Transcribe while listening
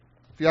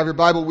If you have your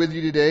Bible with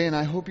you today, and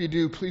I hope you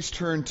do, please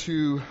turn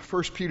to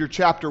 1 Peter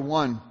chapter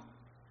 1.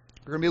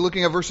 We're going to be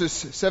looking at verses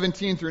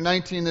 17 through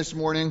 19 this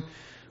morning,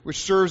 which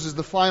serves as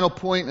the final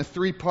point in a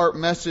three-part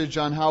message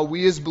on how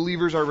we as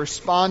believers are to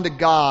respond to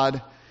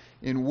God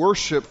in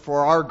worship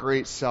for our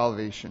great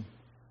salvation.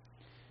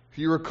 If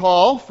you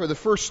recall, for the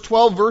first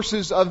 12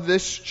 verses of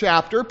this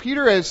chapter,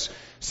 Peter has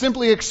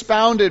simply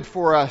expounded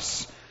for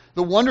us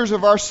the wonders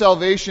of our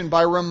salvation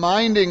by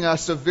reminding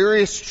us of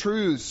various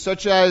truths,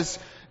 such as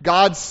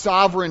God's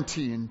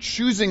sovereignty in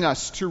choosing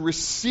us to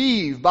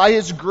receive by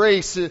His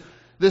grace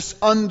this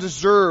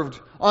undeserved,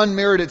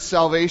 unmerited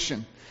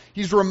salvation.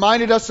 He's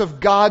reminded us of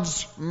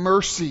God's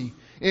mercy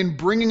in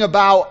bringing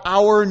about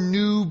our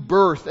new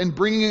birth and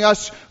bringing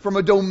us from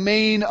a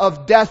domain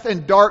of death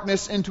and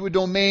darkness into a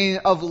domain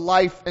of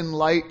life and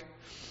light.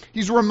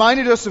 He's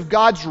reminded us of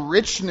God's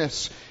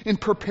richness in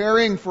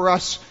preparing for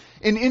us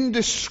an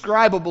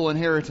indescribable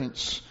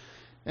inheritance.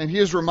 And He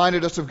has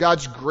reminded us of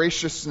God's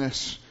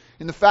graciousness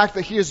in the fact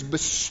that He has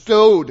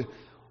bestowed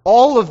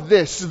all of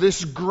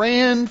this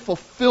grand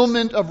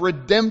fulfillment of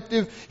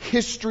redemptive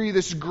history,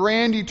 this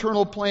grand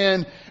eternal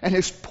plan, and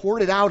has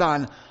poured it out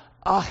on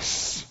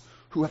us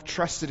who have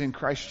trusted in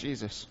Christ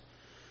Jesus.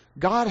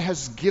 God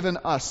has given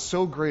us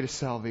so great a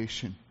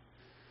salvation.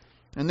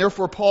 And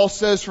therefore Paul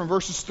says from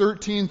verses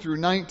 13 through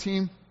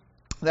 19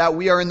 that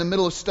we are in the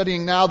middle of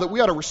studying now that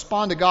we ought to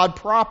respond to God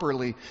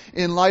properly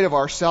in light of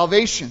our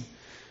salvation.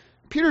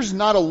 Peter's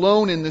not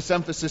alone in this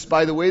emphasis,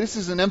 by the way. This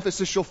is an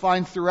emphasis you'll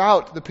find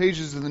throughout the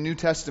pages of the New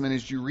Testament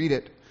as you read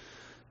it.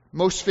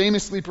 Most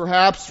famously,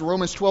 perhaps,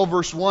 Romans 12,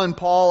 verse 1,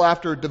 Paul,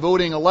 after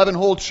devoting 11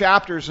 whole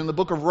chapters in the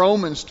book of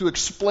Romans to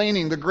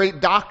explaining the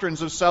great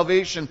doctrines of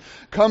salvation,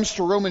 comes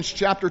to Romans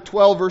chapter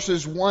 12,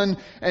 verses 1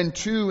 and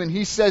 2, and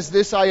he says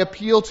this, I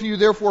appeal to you,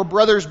 therefore,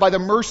 brothers, by the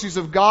mercies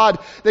of God,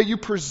 that you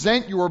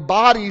present your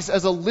bodies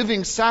as a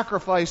living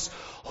sacrifice,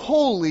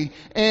 holy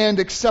and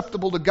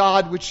acceptable to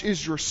God, which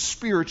is your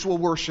spiritual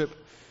worship.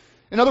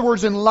 In other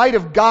words, in light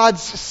of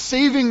God's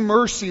saving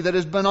mercy that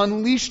has been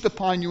unleashed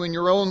upon you in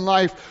your own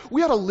life,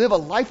 we ought to live a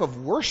life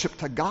of worship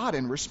to God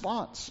in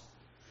response.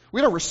 We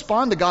ought to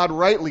respond to God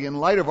rightly in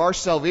light of our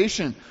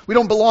salvation. We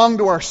don't belong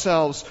to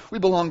ourselves. We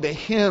belong to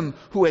Him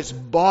who has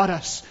bought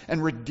us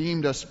and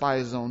redeemed us by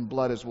His own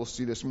blood, as we'll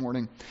see this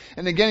morning.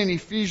 And again in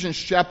Ephesians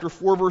chapter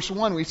 4, verse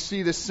 1, we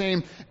see the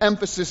same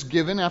emphasis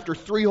given after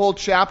 3 whole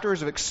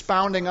chapters of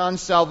expounding on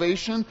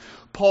salvation.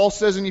 Paul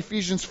says in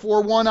Ephesians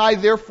 4:1, I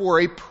therefore,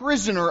 a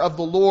prisoner of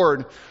the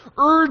Lord,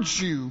 urge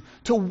you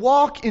to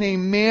walk in a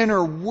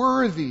manner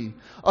worthy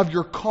of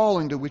your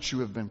calling to which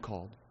you have been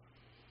called.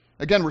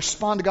 Again,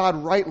 respond to God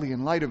rightly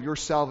in light of your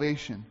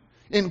salvation.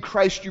 In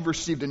Christ you've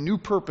received a new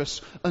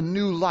purpose, a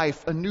new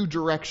life, a new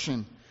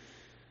direction.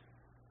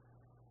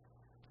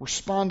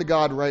 Respond to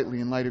God rightly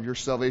in light of your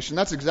salvation.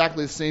 That's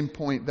exactly the same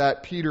point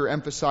that Peter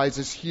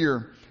emphasizes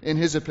here in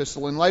his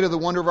epistle. In light of the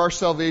wonder of our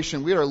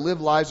salvation, we are to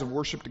live lives of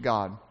worship to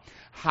God.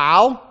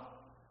 How?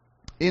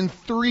 In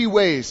 3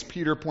 ways,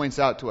 Peter points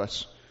out to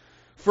us.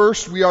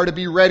 First, we are to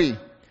be ready.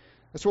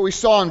 That's what we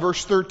saw in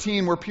verse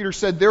 13 where Peter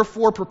said,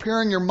 therefore,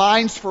 preparing your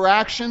minds for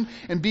action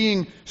and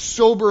being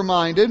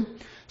sober-minded,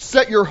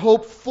 set your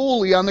hope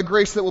fully on the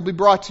grace that will be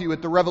brought to you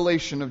at the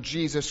revelation of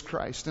Jesus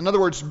Christ. In other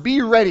words,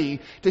 be ready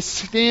to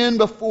stand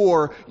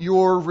before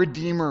your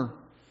Redeemer.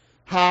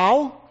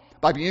 How?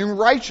 By being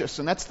righteous.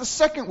 And that's the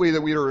second way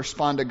that we are to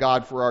respond to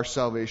God for our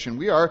salvation.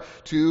 We are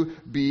to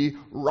be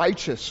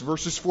righteous.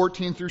 Verses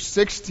 14 through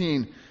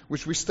 16,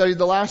 which we studied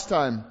the last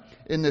time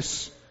in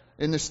this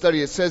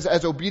study, it says,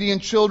 as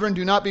obedient children,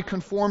 do not be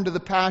conformed to the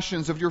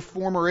passions of your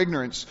former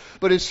ignorance,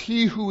 but as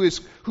He who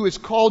has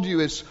called you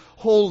is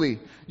holy,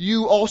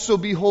 you also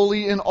be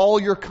holy in all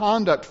your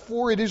conduct,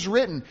 for it is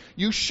written,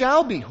 you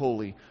shall be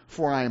holy,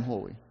 for I am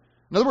holy.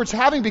 In other words,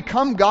 having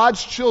become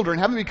God's children,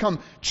 having become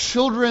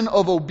children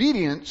of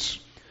obedience,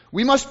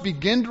 we must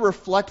begin to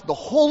reflect the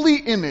holy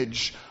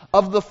image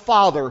of the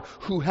Father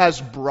who has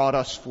brought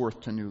us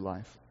forth to new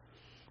life.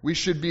 We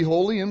should be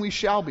holy and we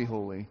shall be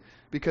holy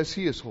because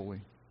He is holy.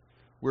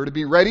 We're to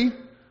be ready,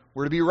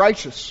 we're to be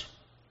righteous.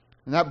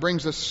 And that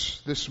brings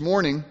us this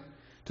morning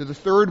to the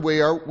third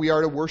way we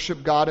are to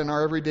worship God in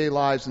our everyday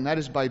lives, and that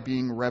is by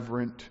being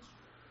reverent.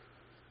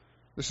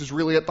 This is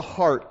really at the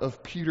heart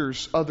of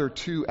Peter's other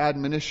 2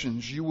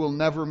 admonitions. You will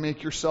never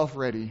make yourself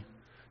ready.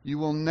 You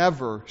will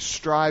never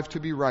strive to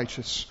be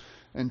righteous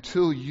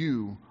until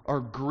you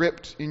are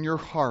gripped in your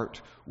heart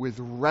with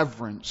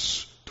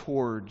reverence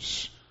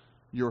towards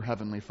your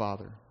Heavenly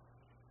Father.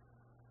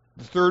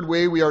 The third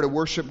way we are to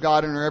worship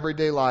God in our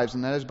everyday lives,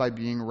 and that is by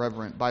being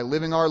reverent, by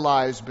living our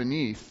lives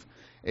beneath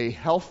a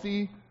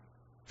healthy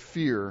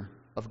fear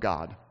of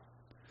God.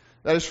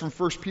 That is from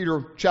 1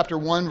 Peter chapter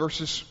 1,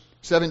 verses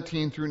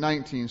 17 through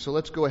 19. So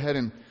let's go ahead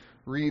and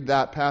read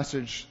that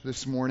passage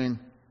this morning,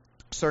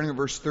 starting at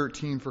verse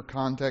 13 for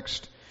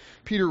context.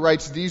 Peter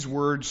writes these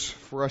words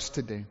for us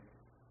today.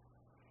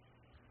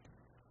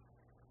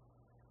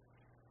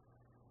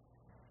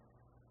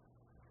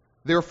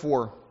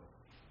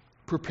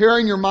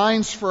 'Preparing your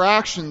minds for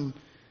action,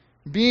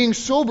 being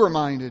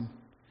sober-minded,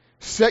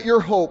 Set your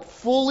hope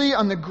fully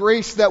on the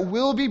grace that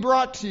will be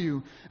brought to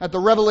you at the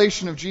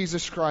revelation of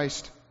Jesus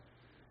Christ.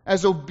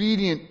 As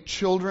obedient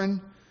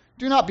children,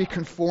 do not be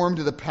conformed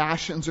to the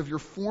passions of your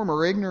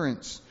former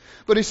ignorance.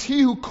 But as He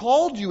who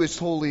called you is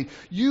holy,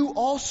 you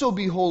also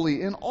be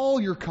holy in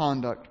all your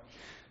conduct.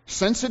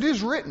 Since it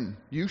is written,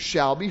 you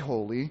shall be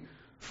holy,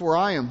 for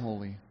I am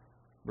holy.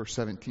 Verse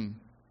 17.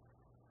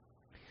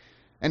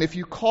 And if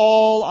you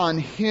call on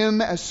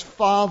Him as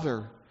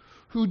Father,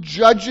 who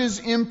judges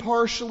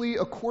impartially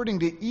according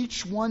to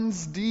each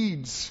one's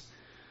deeds,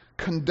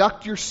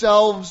 conduct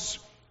yourselves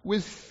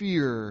with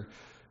fear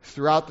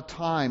throughout the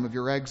time of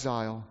your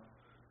exile,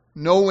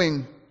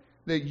 knowing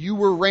that you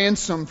were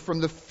ransomed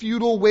from the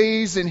futile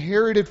ways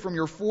inherited from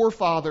your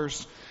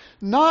forefathers,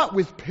 not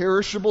with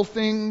perishable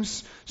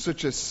things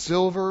such as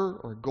silver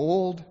or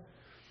gold,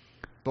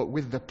 but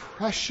with the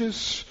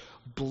precious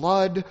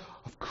blood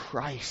of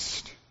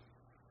Christ,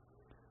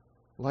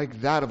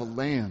 like that of a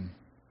lamb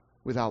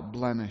without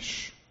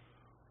blemish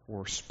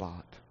or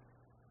spot.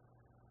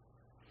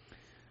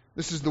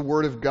 This is the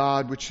word of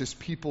God which His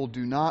people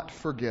do not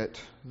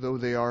forget, though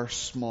they are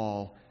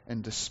small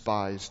and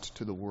despised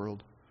to the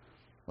world.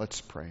 Let's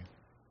pray.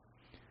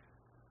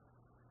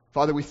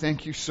 Father, we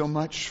thank You so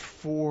much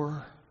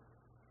for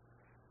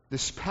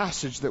this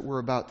passage that we're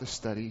about to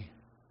study.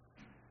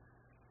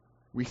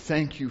 We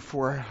thank You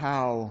for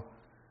how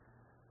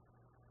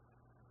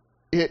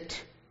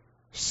it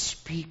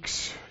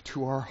speaks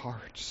to our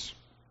hearts.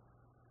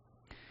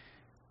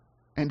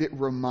 And it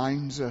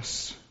reminds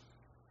us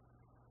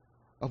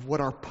of what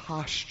our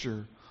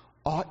posture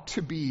ought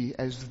to be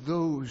as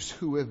those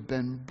who have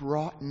been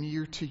brought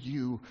near to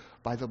You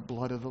by the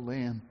blood of the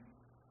Lamb.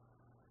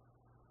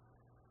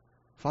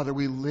 Father,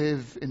 we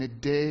live in a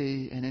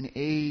day and an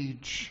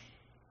age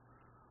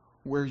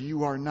where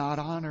You are not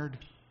honored,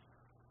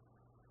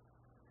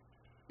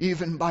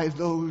 even by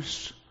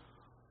those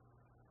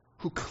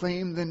who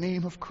claim the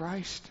name of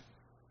Christ,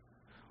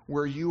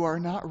 where You are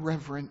not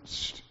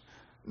reverenced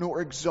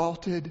nor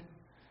exalted.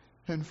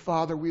 And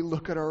Father, we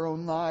look at our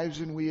own lives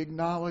and we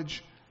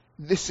acknowledge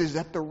this is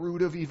at the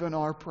root of even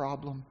our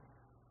problem.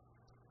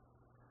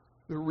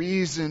 The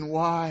reason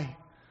why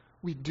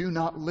we do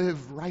not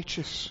live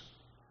righteous,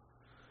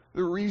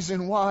 the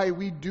reason why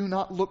we do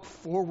not look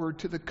forward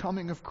to the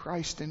coming of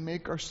Christ and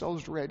make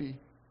ourselves ready,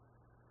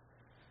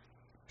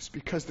 is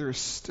because there is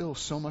still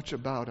so much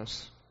about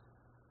us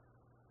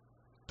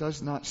that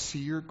does not see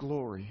Your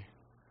glory,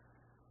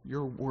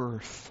 Your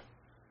worth,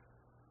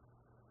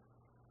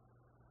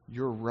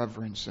 Your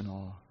reverence and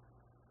awe.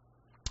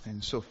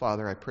 And so,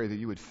 Father, I pray that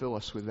You would fill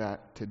us with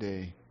that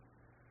today.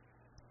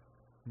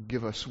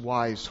 Give us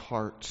wise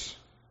hearts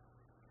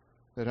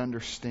that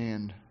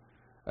understand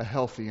a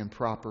healthy and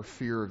proper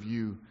fear of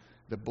You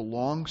that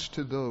belongs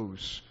to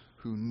those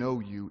who know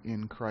You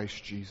in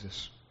Christ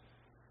Jesus.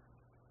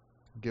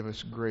 Give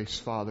us grace,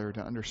 Father,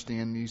 to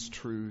understand these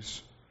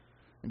truths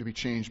and to be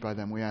changed by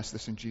them. We ask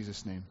this in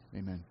Jesus' name.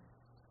 Amen.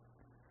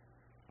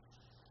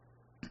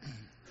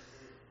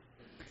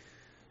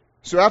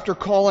 So after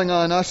calling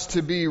on us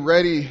to be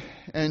ready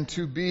and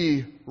to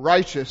be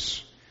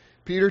righteous,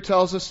 Peter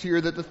tells us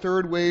here that the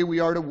third way we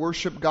are to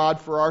worship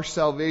God for our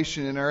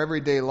salvation in our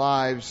everyday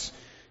lives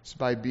is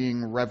by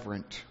being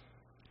reverent.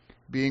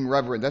 Being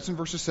reverent. That's in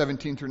verses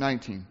 17 through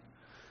 19.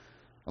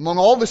 Among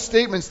all the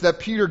statements that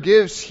Peter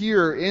gives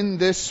here in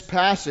this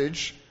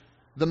passage,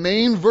 the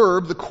main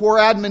verb, the core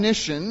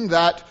admonition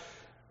that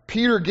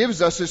Peter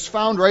gives us is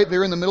found right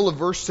there in the middle of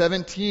verse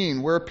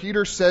 17, where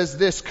Peter says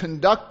this,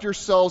 conduct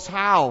yourselves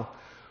how?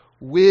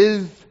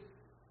 With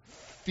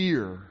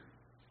fear.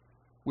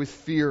 With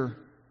fear.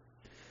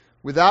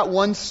 With that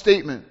one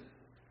statement,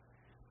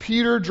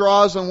 Peter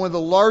draws on one of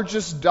the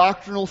largest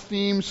doctrinal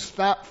themes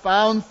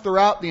found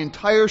throughout the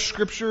entire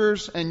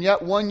Scriptures, and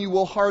yet one you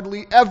will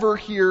hardly ever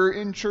hear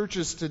in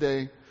churches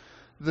today.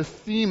 The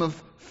theme of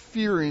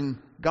fearing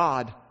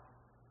God.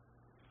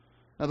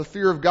 Now, the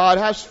fear of God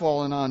has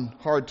fallen on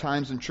hard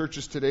times in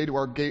churches today to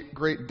our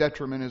great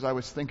detriment, as I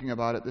was thinking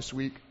about it this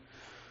week.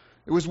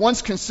 It was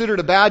once considered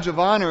a badge of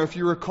honor, if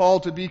you recall,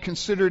 to be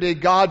considered a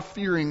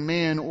God-fearing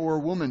man or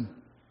woman.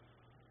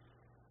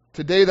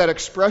 Today, that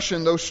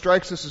expression, though,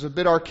 strikes us as a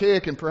bit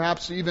archaic, and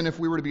perhaps even if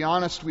we were to be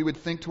honest, we would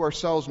think to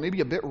ourselves, maybe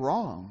a bit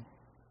wrong.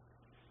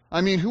 I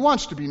mean, who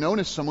wants to be known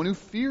as someone who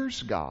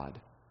fears God?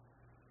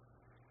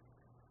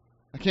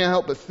 I can't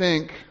help but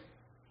think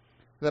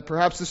that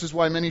perhaps this is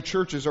why many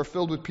churches are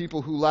filled with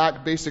people who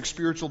lack basic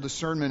spiritual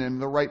discernment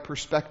and the right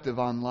perspective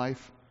on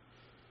life.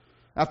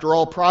 After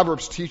all,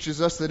 Proverbs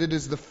teaches us that it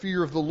is the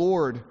fear of the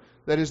Lord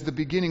that is the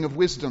beginning of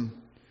wisdom,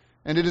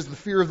 and it is the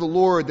fear of the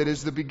Lord that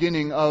is the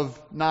beginning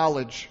of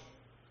knowledge.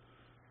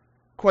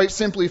 Quite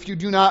simply, if you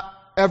do not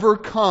ever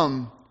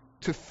come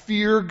to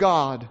fear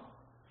God,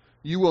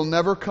 you will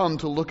never come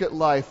to look at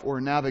life or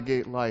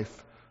navigate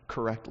life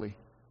correctly.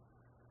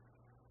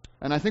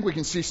 And I think we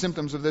can see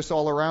symptoms of this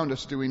all around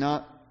us, do we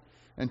not?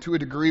 And to a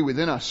degree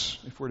within us,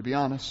 if we're to be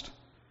honest.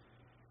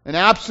 An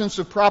absence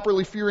of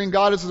properly fearing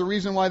God is the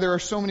reason why there are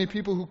so many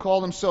people who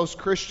call themselves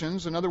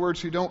Christians, in other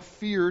words, who don't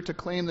fear to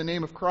claim the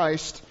name of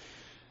Christ,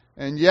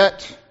 and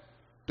yet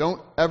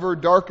don't ever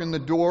darken the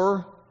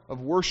door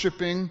of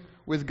worshiping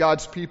with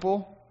God's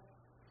people,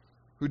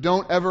 who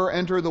don't ever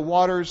enter the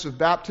waters of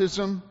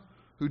baptism,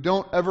 who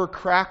don't ever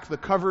crack the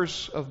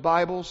covers of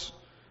Bibles,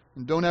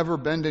 and don't ever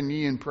bend a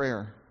knee in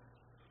prayer.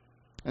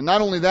 And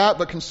not only that,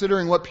 but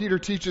considering what Peter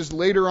teaches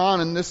later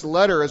on in this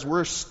letter as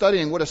we're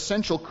studying what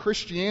essential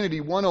Christianity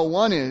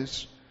 101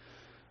 is,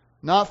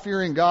 not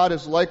fearing God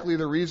is likely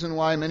the reason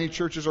why many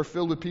churches are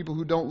filled with people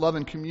who don't love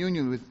and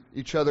communion with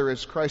each other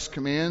as Christ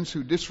commands,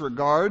 who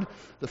disregard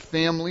the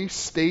family,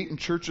 state, and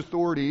church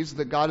authorities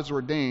that God has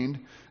ordained,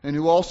 and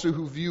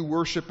who view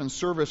worship and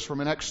service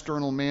from an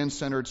external,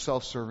 man-centered,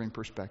 self-serving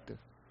perspective.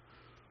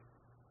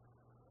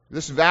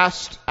 This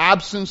vast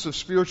absence of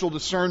spiritual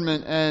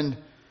discernment and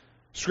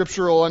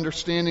scriptural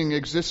understanding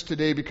exists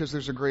today because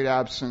there's a great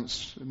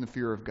absence in the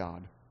fear of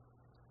God.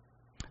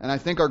 And I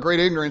think our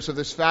great ignorance of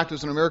this fact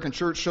as an American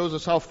church shows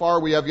us how far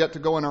we have yet to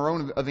go in our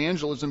own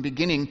evangelism,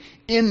 beginning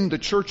in the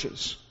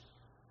churches.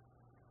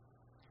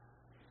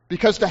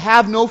 Because to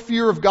have no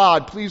fear of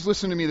God, please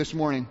listen to me this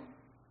morning,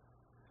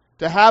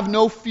 to have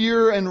no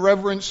fear and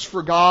reverence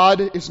for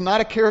God is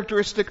not a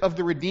characteristic of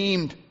the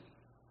redeemed.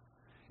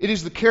 It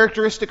is the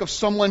characteristic of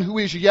someone who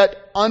is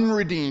yet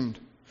unredeemed.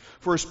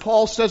 For as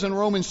Paul says in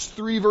Romans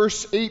 3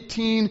 verse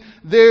 18,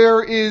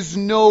 there is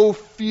no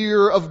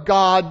fear of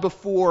God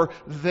before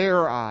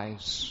their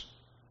eyes.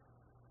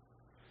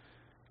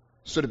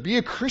 So to be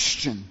a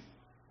Christian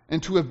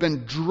and to have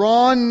been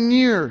drawn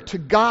near to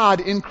God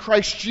in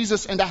Christ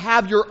Jesus and to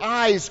have your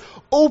eyes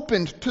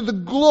opened to the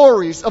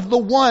glories of the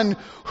one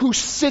who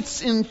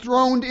sits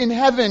enthroned in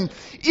heaven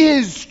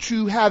is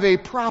to have a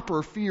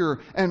proper fear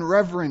and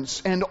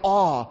reverence and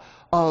awe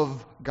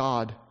of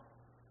God.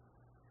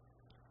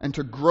 And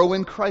to grow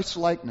in Christ's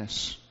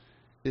likeness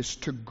is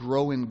to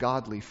grow in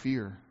godly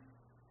fear.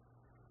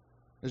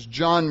 As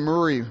John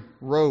Murray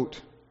wrote,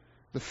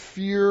 the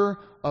fear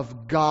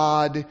of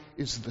God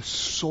is the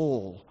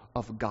soul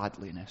of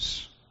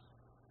godliness.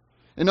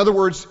 In other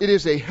words, it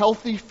is a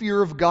healthy fear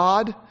of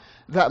God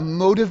that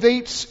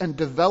motivates and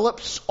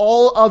develops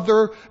all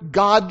other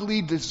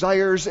godly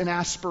desires and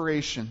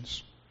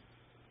aspirations.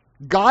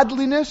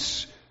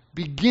 Godliness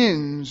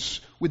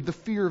begins with the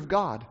fear of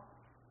God.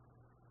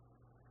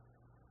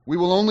 We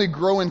will only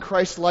grow in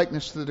Christ's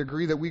likeness to the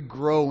degree that we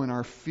grow in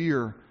our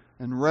fear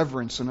and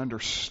reverence and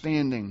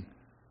understanding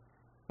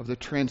of the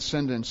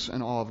transcendence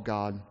and awe of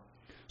God.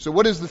 So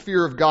what is the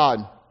fear of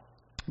God?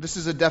 This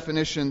is a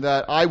definition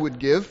that I would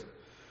give.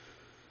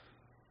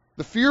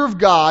 The fear of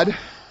God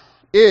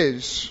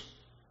is,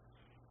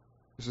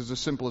 this is as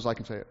simple as I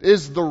can say it,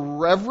 is the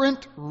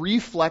reverent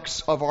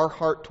reflex of our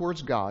heart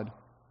towards God,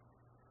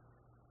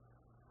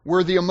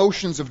 where the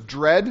emotions of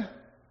dread,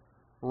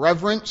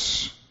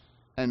 reverence,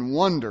 and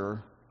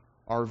wonder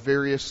are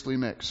variously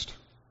mixed,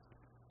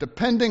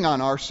 depending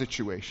on our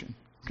situation.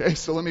 Okay,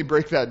 so let me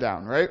break that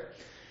down, right?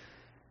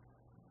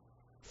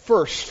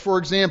 First, for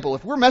example,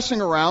 if we're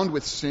messing around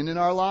with sin in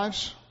our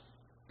lives,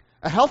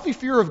 a healthy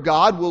fear of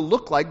God will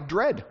look like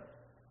dread,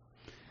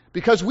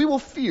 because we will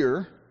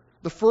fear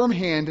the firm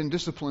hand and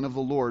discipline of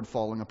the Lord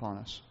falling upon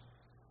us.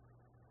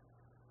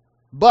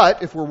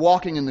 But if we're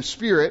walking in the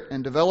Spirit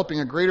and developing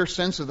a greater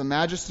sense of the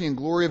majesty and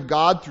glory of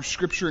God through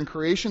Scripture and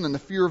creation, then the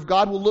fear of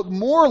God will look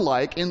more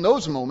like, in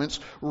those moments,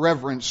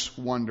 reverence,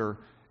 wonder,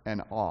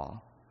 and awe.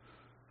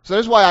 So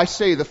that is why I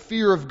say the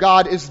fear of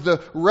God is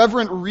the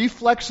reverent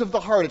reflex of the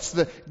heart. It's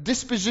the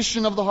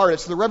disposition of the heart.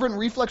 It's the reverent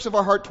reflex of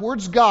our heart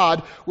towards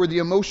God, where the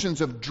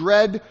emotions of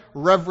dread,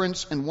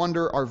 reverence, and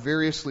wonder are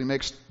variously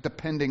mixed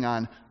depending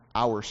on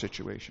our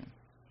situation.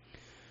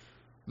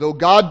 Though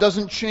God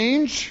doesn't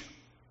change,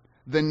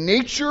 the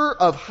nature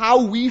of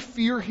how we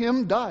fear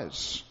Him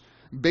does,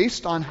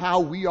 based on how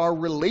we are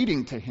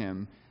relating to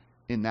Him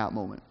in that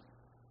moment.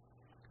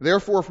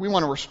 Therefore, if we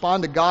want to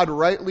respond to God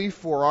rightly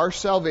for our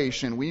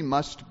salvation, we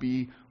must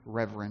be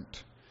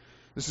reverent.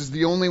 This is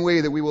the only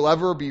way that we will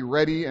ever be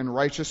ready and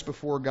righteous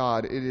before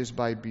God. It is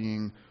by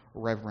being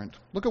reverent.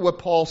 Look at what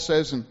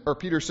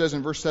Peter says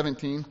in verse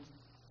 17.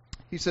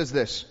 He says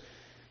this,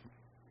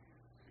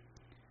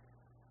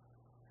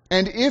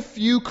 "And if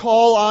you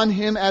call on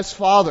Him as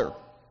Father,"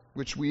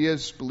 which we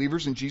as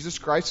believers in Jesus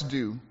Christ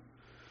do,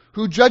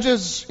 "who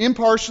judges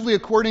impartially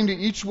according to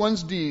each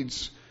one's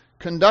deeds,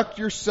 conduct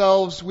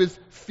yourselves with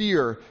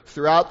fear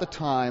throughout the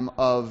time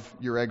of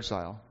your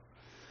exile."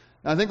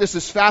 Now, I think this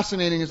is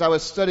fascinating as I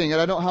was studying it.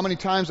 I don't know how many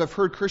times I've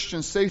heard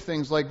Christians say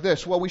things like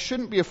this. Well, we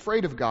shouldn't be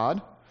afraid of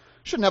God.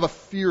 Shouldn't have a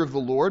fear of the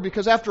Lord,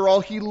 because after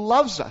all, He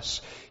loves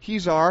us.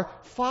 He's our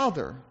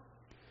Father.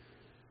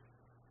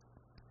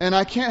 And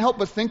I can't help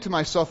but think to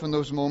myself in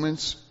those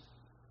moments,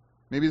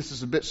 maybe this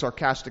is a bit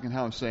sarcastic in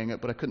how I'm saying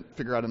it, but I couldn't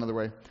figure out another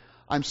way.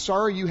 I'm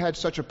sorry you had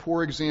such a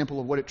poor example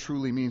of what it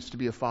truly means to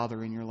be a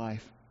father in your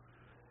life.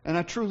 And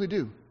I truly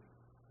do.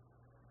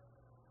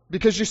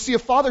 Because you see, a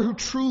father who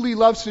truly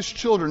loves his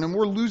children, and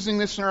we're losing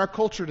this in our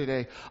culture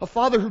today, a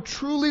father who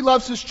truly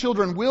loves his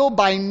children will,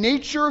 by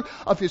nature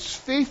of his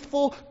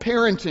faithful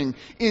parenting,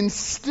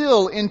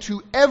 instill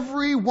into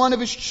every one of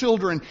his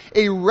children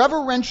a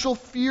reverential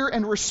fear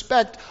and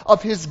respect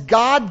of his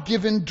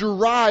God-given,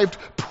 derived,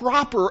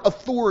 proper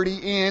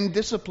authority and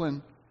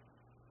discipline.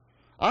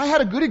 I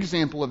had a good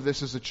example of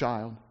this as a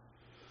child.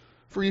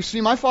 For you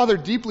see, my father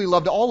deeply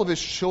loved all of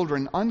his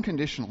children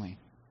unconditionally.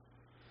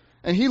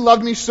 And he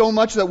loved me so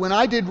much that when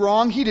I did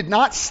wrong, he did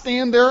not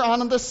stand there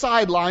on the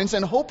sidelines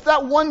and hope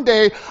that one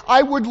day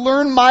I would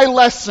learn my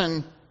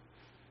lesson.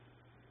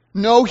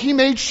 No, he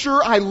made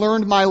sure I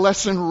learned my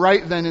lesson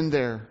right then and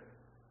there.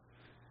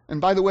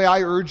 And by the way,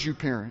 I urge you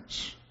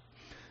parents,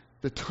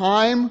 the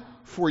time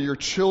for your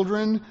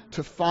children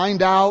to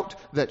find out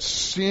that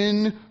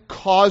sin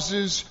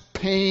causes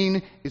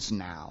pain is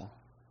now.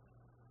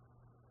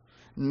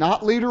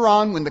 Not later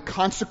on when the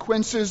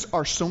consequences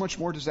are so much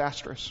more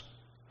disastrous.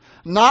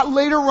 Not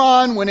later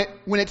on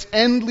when its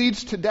end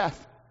leads to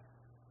death.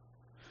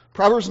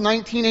 Proverbs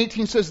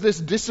 19:18 says this,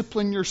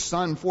 discipline your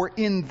son, for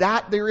in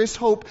that there is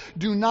hope.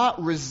 Do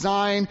not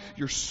resign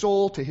your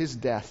soul to his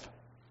death.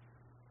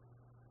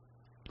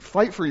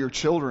 Fight for your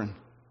children.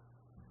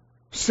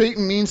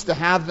 Satan means to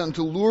have them,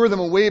 to lure them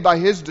away by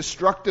his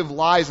destructive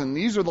lies. And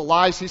these are the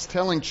lies he's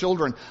telling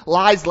children.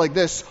 Lies like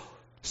this,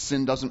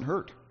 sin doesn't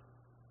hurt.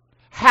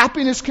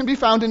 Happiness can be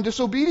found in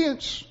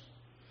disobedience.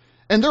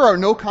 And there are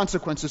no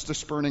consequences to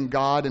spurning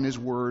God and his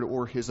word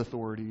or his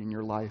authority in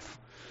your life.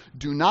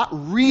 Do not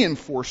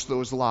reinforce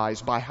those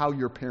lies by how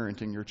you're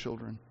parenting your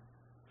children.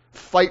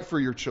 Fight for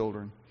your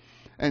children.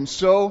 And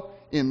so,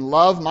 in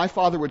love, my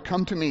father would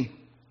come to me.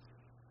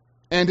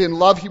 And in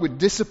love, he would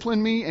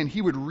discipline me and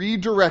he would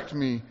redirect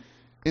me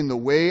in the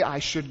way I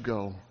should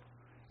go.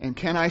 And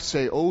can I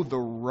say, oh, the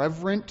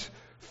reverent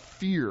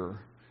fear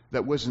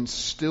that was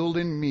instilled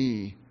in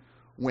me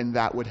when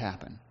that would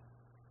happen.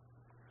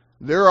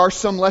 There are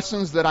some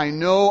lessons that I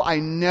know I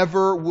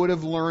never would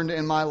have learned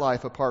in my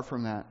life apart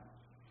from that.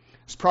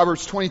 As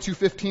Proverbs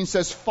 22:15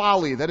 says,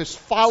 folly, that is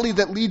folly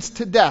that leads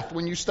to death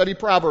when you study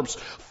Proverbs.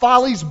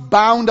 Folly's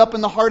bound up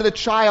in the heart of the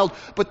child,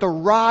 but the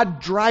rod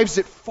drives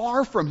it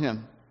far from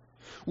him.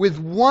 With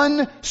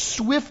one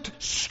swift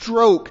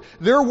stroke,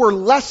 there were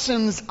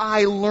lessons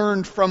I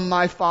learned from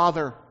my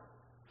father.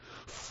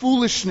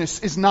 Foolishness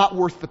is not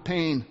worth the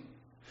pain.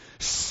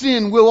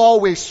 Sin will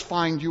always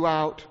find you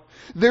out.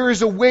 There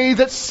is a way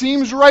that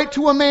seems right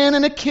to a man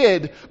and a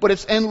kid, but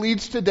its end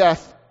leads to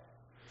death.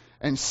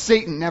 And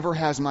Satan never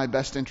has my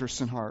best interests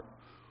in heart.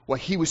 What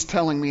he was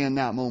telling me in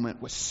that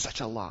moment was such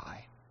a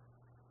lie.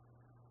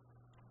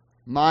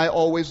 My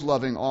always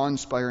loving,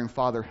 awe-inspiring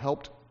father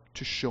helped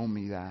to show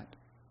me that.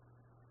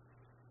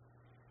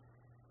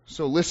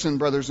 So listen,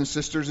 brothers and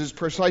sisters, it is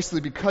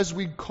precisely because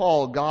we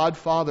call God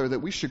Father that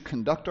we should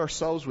conduct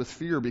ourselves with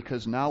fear,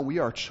 because now we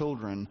are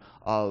children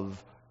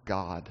of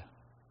God.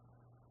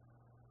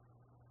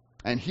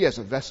 And he has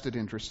a vested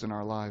interest in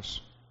our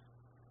lives.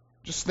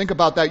 Just think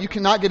about that. You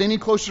cannot get any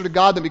closer to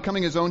God than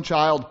becoming his own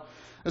child.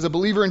 As a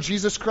believer in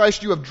Jesus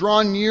Christ, you have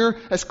drawn near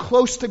as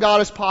close to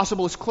God as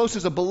possible, as close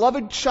as a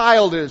beloved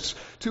child is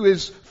to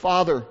his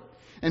Father.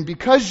 And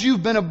because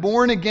you've been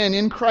born again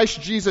in Christ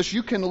Jesus,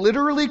 you can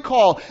literally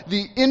call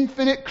the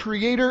infinite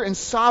creator and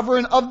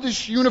sovereign of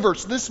this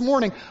universe this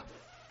morning,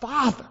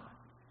 Father.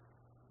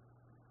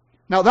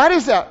 Now that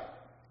is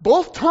at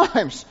both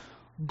times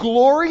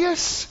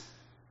glorious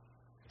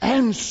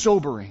and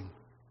sobering.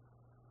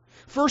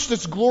 First,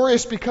 it's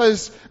glorious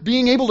because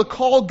being able to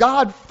call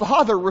God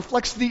Father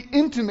reflects the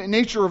intimate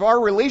nature of our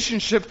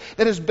relationship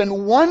that has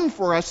been won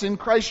for us in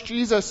Christ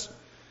Jesus.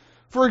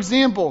 For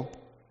example,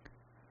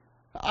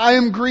 I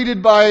am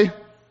greeted by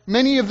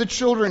many of the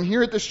children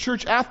here at this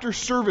church after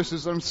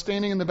services. I'm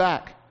standing in the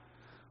back.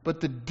 But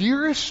the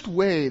dearest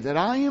way that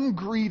I am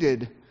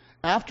greeted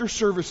after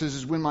services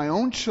is when my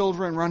own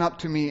children run up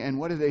to me, and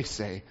what do they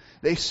say?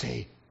 They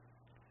say,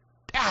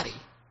 Daddy.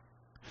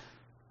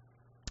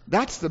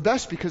 That's the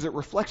best because it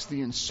reflects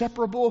the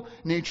inseparable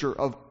nature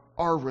of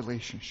our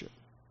relationship.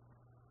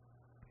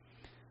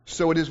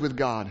 So it is with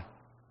God.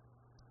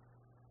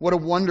 What a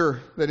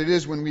wonder that it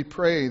is when we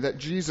pray that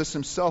Jesus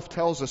himself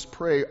tells us,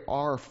 pray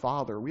our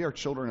Father. We are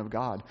children of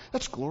God.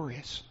 That's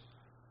glorious.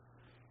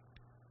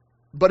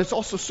 But it's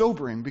also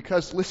sobering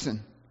because,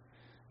 listen,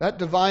 that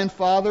divine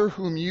Father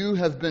whom you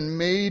have been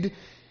made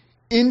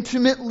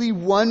intimately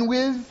one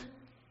with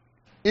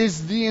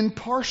is the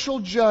impartial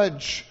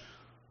judge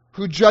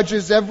who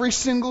judges every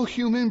single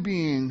human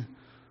being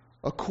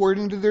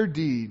according to their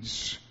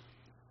deeds,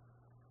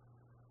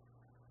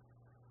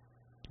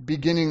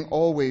 beginning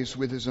always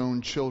with his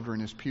own children,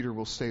 as Peter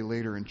will say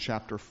later in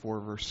chapter 4,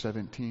 verse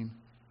 17.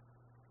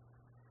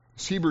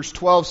 As Hebrews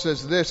 12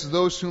 says this,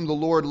 those whom the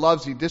Lord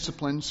loves, he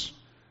disciplines,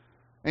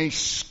 and he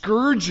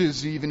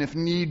scourges, even if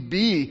need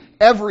be,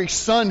 every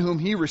son whom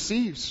he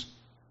receives.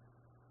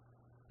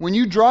 When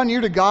you draw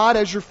near to God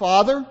as your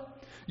Father,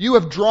 you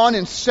have drawn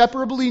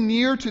inseparably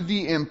near to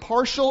the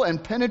impartial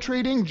and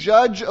penetrating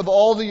judge of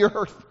all the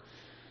earth.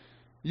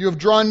 You have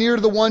drawn near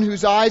to the one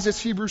whose eyes, as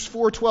Hebrews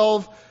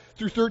 4:12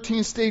 through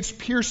 13 states,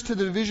 pierce to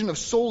the division of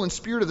soul and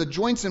spirit, of the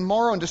joints and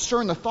marrow, and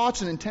discern the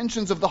thoughts and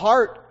intentions of the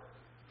heart.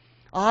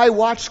 I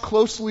watch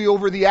closely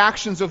over the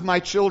actions of my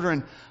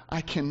children.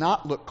 I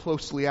cannot look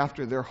closely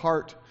after their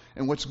heart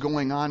and what's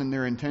going on in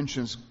their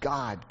intentions.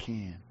 God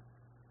can.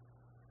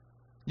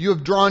 You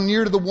have drawn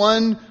near to the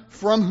one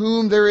from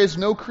whom there is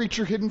no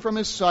creature hidden from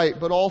his sight,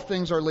 but all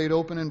things are laid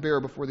open and bare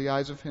before the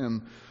eyes of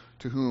him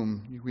to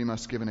whom we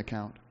must give an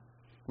account.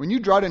 When you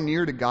draw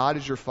near to God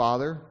as your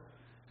Father,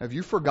 have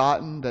you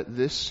forgotten that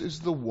this is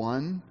the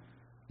one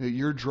that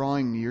you're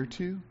drawing near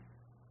to?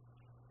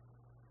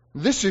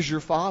 This is your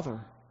Father.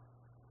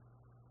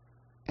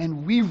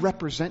 And we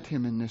represent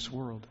Him in this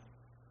world.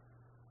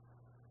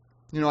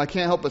 You know, I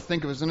can't help but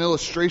think of as an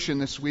illustration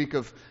this week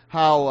of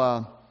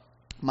how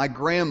my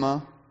grandma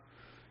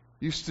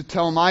used to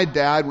tell my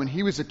dad when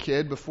he was a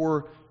kid,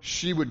 before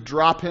she would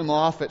drop him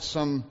off at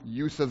some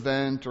youth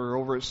event or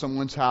over at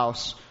someone's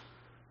house,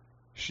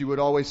 she would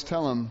always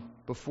tell him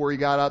before he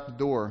got out the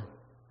door,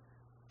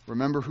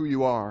 remember who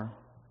you are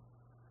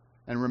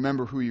and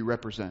remember who you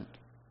represent.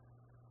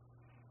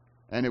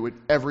 And it would,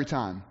 every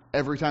time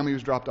he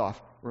was dropped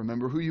off,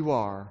 remember who you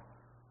are,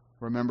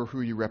 remember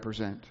who you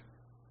represent.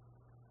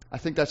 I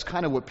think that's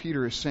kind of what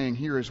Peter is saying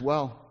here as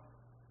well.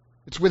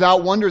 It's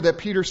without wonder that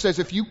Peter says,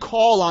 if you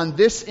call on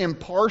this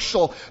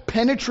impartial,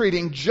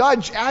 penetrating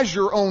judge as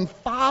your own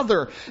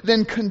Father,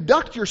 then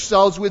conduct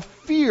yourselves with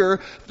fear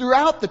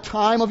throughout the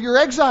time of your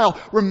exile.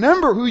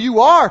 Remember who you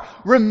are.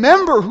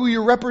 Remember who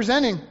you're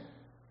representing.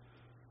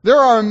 There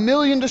are a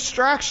million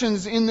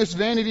distractions in this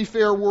Vanity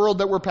Fair world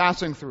that we're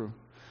passing through.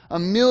 A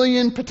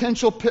million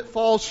potential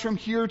pitfalls from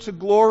here to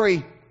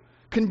glory.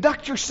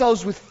 Conduct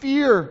yourselves with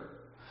fear.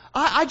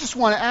 I just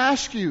want to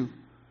ask you,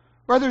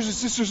 brothers and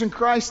sisters in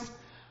Christ,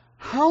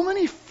 how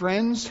many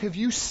friends have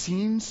you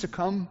seen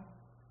succumb?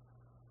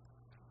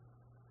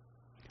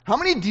 How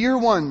many dear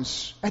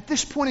ones at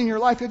this point in your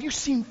life have you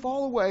seen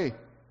fall away?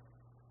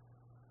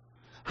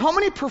 How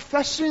many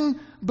professing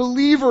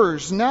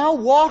believers now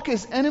walk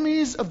as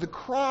enemies of the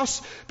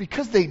cross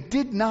because they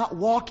did not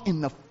walk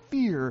in the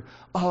fear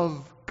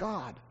of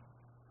God?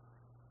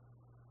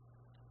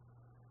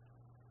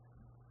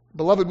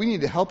 Beloved, we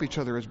need to help each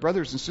other as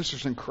brothers and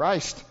sisters in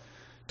Christ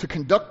to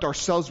conduct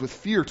ourselves with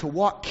fear, to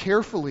walk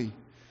carefully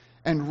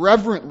and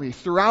reverently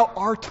throughout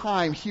our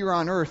time here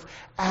on earth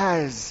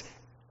as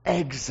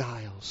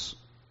exiles.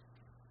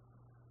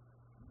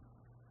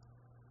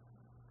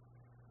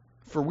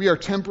 For we are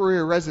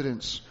temporary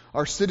residents.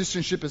 Our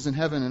citizenship is in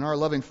heaven, and our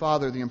loving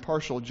Father, the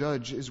impartial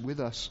judge, is with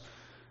us.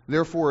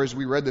 Therefore, as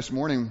we read this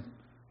morning,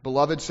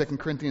 beloved, 2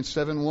 Corinthians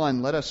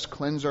 7:1, let us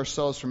cleanse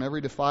ourselves from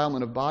every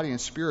defilement of body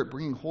and spirit,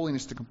 bringing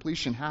holiness to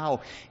completion.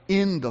 How?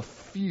 In the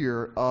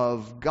fear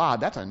of God.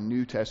 That's a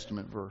New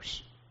Testament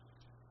verse.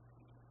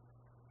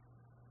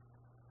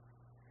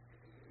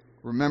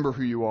 Remember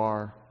who you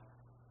are.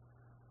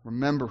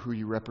 Remember who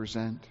you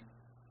represent.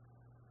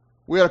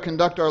 We ought to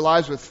conduct our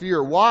lives with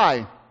fear.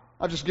 Why?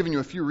 I've just given you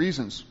a few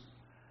reasons.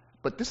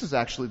 But this is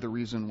actually the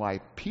reason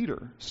why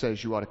Peter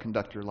says you ought to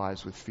conduct your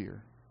lives with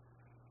fear.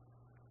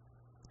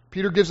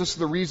 Peter gives us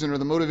the reason or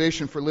the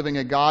motivation for living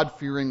a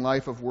God-fearing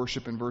life of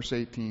worship in verse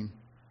 18.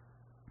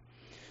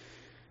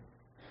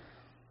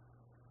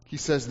 He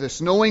says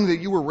this, knowing that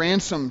you were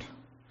ransomed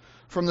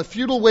from the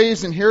futile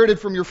ways inherited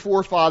from your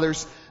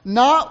forefathers,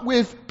 not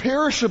with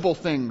perishable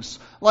things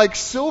like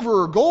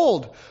silver or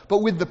gold, but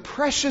with the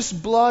precious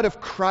blood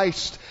of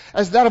Christ,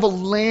 as that of a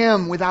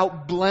lamb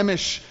without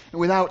blemish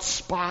and without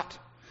spot.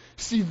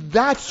 See,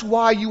 that's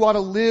why you ought to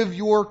live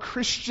your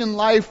Christian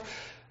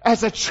life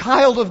as a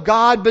child of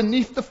God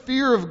beneath the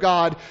fear of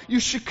God. You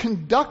should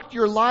conduct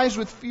your lives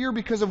with fear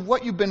because of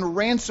what you've been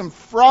ransomed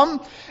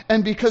from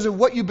and because of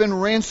what you've been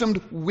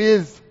ransomed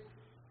with.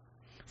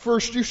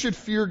 First, you should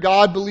fear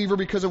God, believer,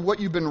 because of what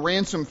you've been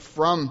ransomed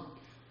from.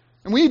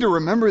 And we need to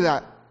remember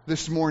that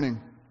this morning.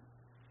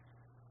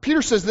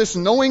 Peter says this,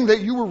 knowing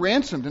that you were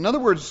ransomed. In other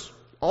words,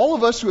 all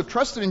of us who have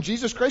trusted in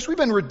Jesus Christ, we've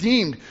been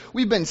redeemed.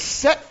 We've been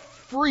set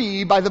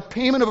free by the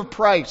payment of a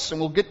price. And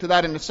we'll get to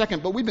that in a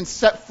second. But we've been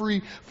set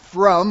free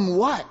from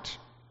what?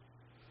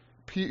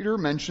 Peter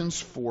mentions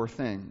four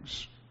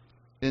things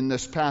in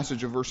this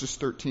passage of verses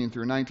 13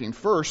 through 19.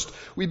 First,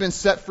 we've been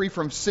set free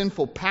from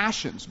sinful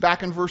passions.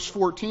 Back in verse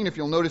 14, if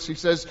you'll notice,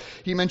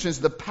 he mentions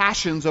the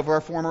passions of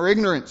our former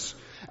ignorance.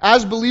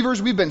 As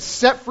believers, we've been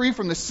set free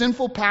from the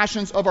sinful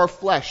passions of our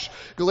flesh.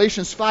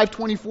 Galatians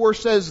 5:24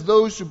 says,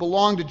 those who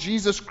belong to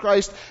Jesus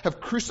Christ have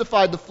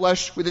crucified the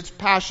flesh with its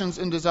passions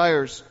and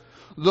desires.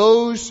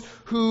 Those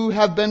who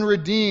have been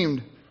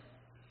redeemed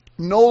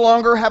no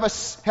longer have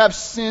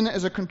sin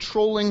as a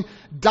controlling,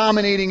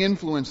 dominating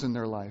influence in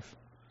their life.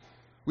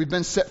 We've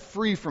been set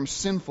free from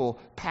sinful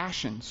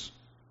passions.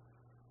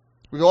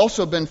 We've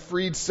also been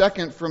freed,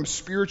 second, from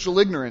spiritual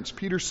ignorance.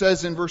 Peter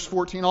says in verse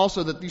 14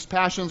 also that these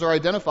passions are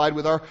identified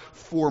with our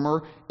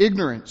former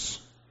ignorance.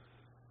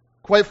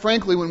 Quite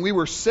frankly, when we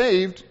were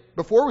saved,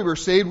 before we were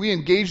saved, we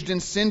engaged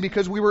in sin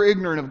because we were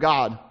ignorant of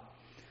God.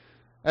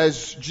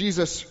 As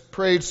Jesus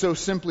prayed so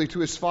simply to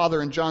his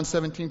Father in John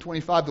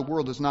 17:25, the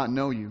world does not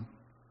know you.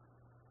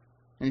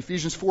 And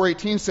Ephesians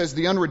 4:18 says,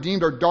 the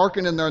unredeemed are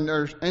darkened in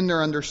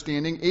their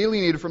understanding,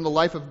 alienated from the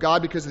life of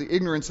God because of the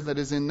ignorance that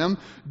is in them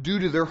due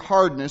to their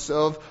hardness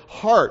of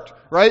heart.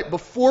 Right?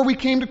 Before we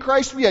came to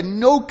Christ, we had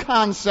no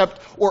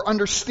concept or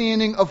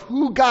understanding of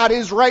who God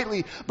is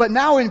rightly. But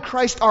now in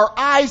Christ, our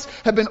eyes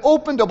have been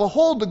opened to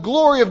behold the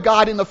glory of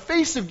God in the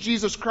face of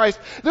Jesus Christ.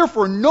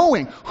 Therefore,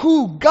 knowing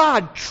who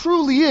God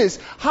truly is,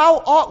 how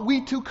ought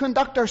we to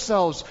conduct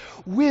ourselves?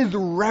 With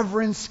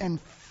reverence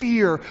and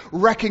fear,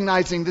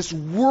 recognizing this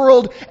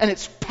world and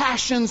its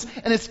passions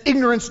and its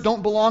ignorance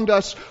don't belong to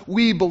us.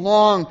 We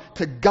belong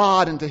to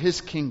God and to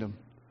His kingdom.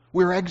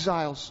 We're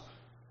exiles.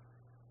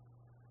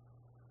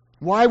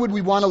 Why would we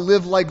want to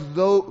live like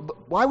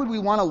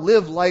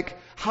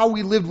how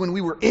we lived when we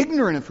were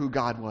ignorant of who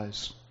God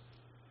was?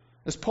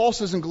 As Paul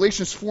says in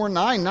Galatians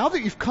 4:9, now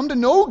that you've come to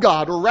know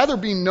God, or rather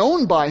be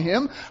known by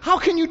Him, how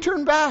can you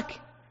turn back?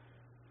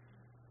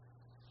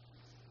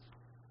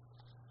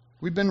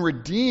 We've been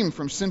redeemed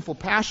from sinful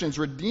passions,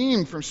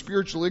 redeemed from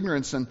spiritual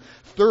ignorance. And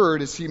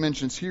third, as he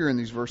mentions here in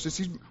these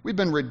verses, we've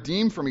been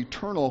redeemed from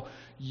eternal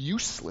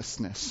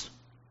uselessness.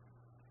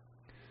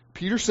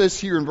 Peter says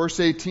here in verse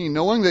 18,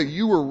 knowing that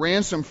you were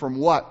ransomed from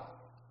what?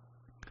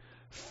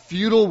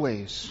 Futile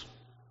ways.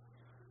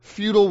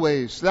 Futile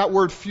ways. That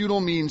word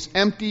futile means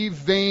empty,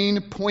 vain,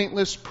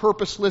 pointless,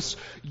 purposeless,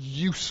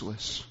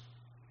 useless.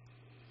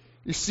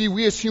 You see,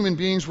 we as human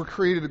beings were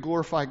created to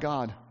glorify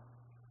God.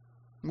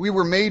 We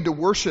were made to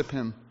worship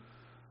Him,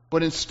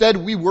 but instead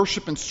we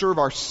worship and serve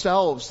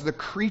ourselves, the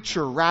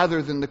creature,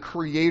 rather than the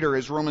Creator,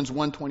 as Romans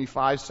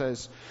 1:25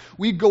 says.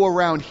 We go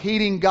around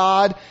hating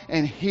God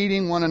and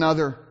hating one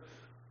another.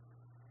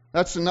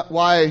 That's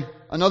why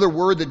another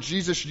word that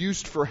Jesus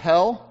used for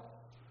hell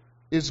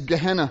is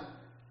Gehenna,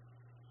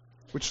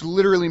 which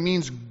literally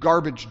means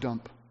garbage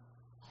dump.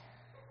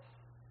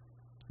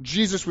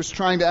 Jesus was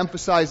trying to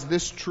emphasize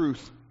this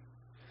truth.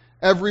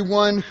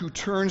 Everyone who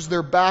turns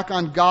their back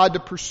on God to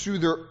pursue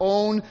their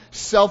own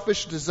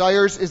selfish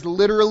desires is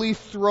literally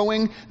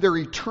throwing their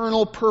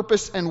eternal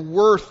purpose and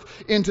worth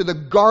into the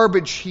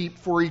garbage heap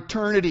for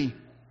eternity.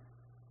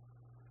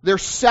 They're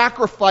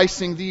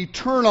sacrificing the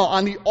eternal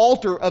on the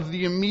altar of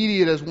the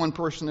immediate, as one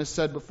person has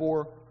said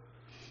before.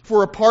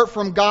 For apart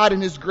from God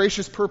and His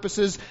gracious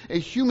purposes, a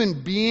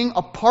human being,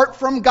 apart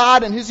from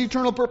God and His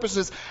eternal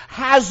purposes,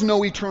 has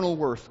no eternal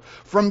worth.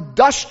 From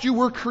dust you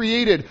were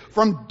created,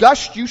 from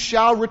dust you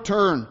shall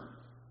return.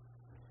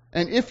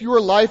 And if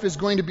your life is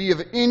going to be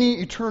of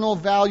any eternal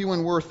value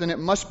and worth, then it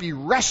must be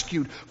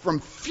rescued from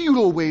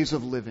futile ways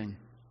of living,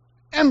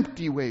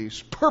 empty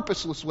ways,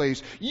 purposeless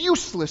ways,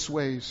 useless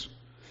ways.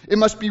 It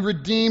must be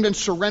redeemed and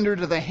surrendered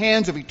to the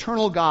hands of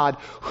eternal God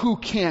who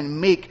can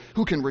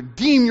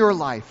redeem your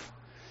life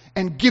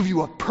and give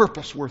you a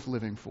purpose worth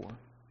living for.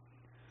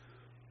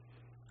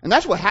 And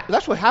that's what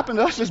happened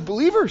to us as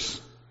believers.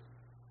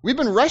 We've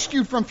been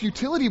rescued from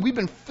futility. We've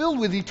been filled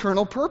with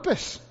eternal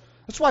purpose.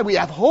 That's why we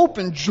have hope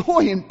and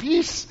joy and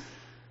peace.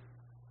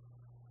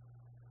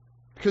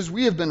 Because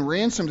we have been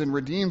ransomed and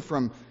redeemed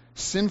from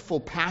sinful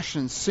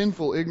passions,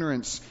 sinful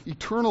ignorance,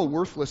 eternal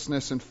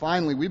worthlessness, and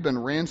finally we've been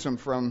ransomed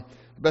from,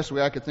 the best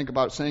way I could think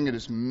about saying it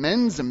is,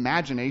 men's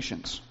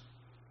imaginations.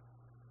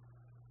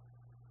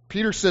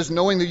 Peter says,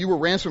 knowing that you were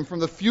ransomed from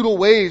the futile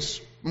ways.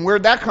 And where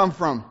did that come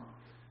from?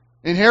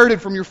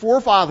 Inherited from your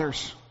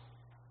forefathers.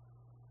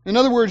 In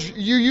other words,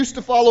 you used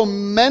to follow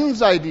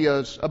men's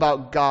ideas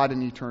about God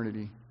and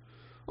eternity.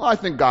 Well, I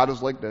think God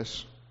is like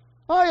this.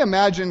 I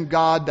imagine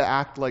God to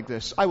act like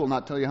this. I will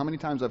not tell you how many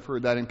times I've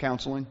heard that in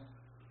counseling.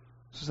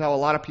 This is how a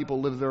lot of people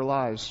live their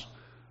lives.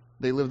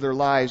 They live their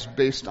lives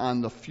based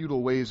on the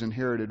futile ways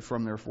inherited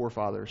from their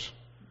forefathers.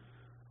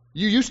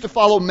 You used to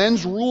follow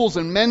men's rules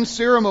and men's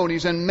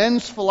ceremonies and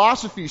men's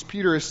philosophies,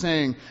 Peter is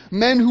saying.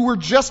 Men who were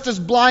just as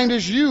blind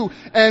as you.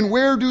 And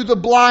where do the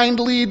blind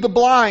lead the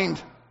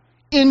blind?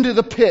 Into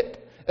the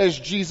pit, as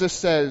Jesus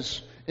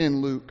says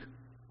in Luke.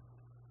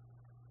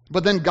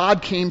 But then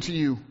God came to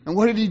you. And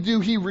what did He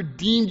do? He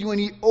redeemed you and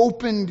He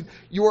opened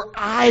your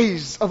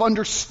eyes of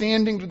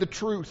understanding to the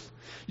truth.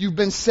 You've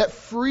been set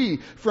free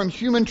from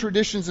human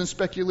traditions and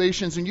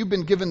speculations, and you've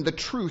been given the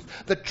truth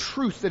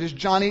that, as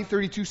John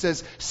 8:32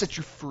 says, set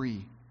you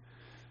free.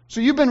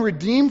 So you've been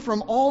redeemed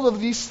from all of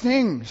these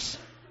things.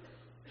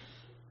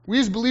 We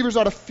as believers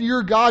ought to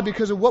fear God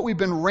because of what we've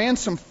been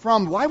ransomed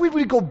from. Why would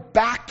we go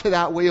back to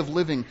that way of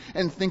living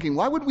and thinking?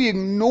 Why would we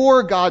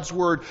ignore God's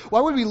word?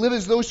 Why would we live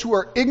as those who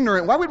are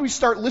ignorant? Why would we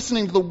start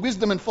listening to the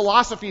wisdom and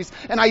philosophies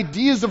and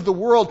ideas of the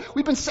world?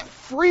 We've been set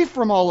free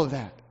from all of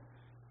that.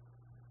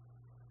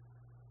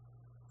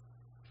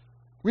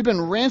 We've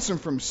been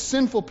ransomed from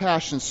sinful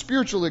passions,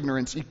 spiritual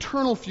ignorance,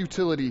 eternal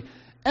futility,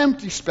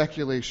 empty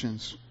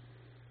speculations.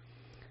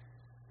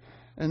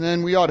 And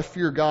then we ought to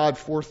fear God,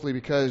 fourthly,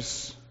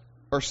 because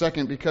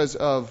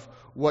of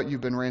what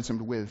you've been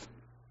ransomed with.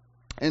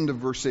 End of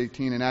verse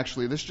 18, and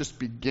actually this just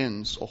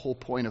begins a whole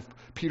point of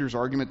Peter's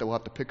argument that we'll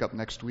have to pick up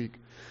next week.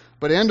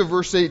 But end of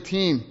verse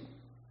 18,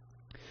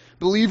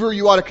 Believer,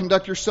 you ought to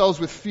conduct yourselves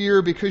with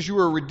fear because you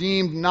are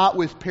redeemed not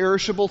with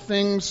perishable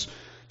things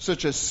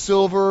such as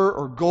silver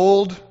or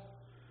gold,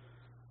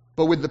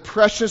 but with the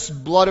precious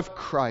blood of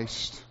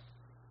Christ,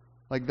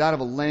 like that of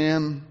a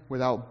lamb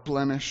without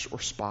blemish or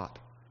spot.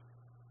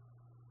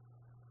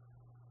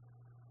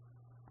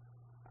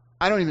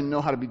 I don't even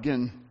know how to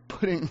begin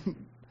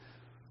putting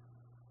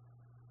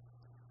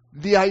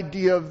the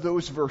idea of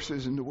those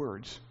verses into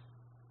words.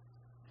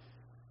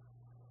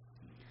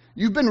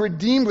 You've been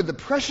redeemed with the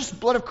precious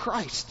blood of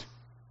Christ.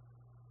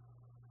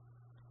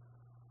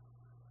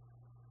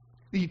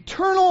 The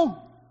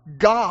eternal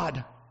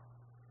God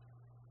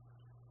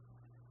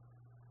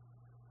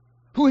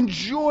who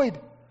enjoyed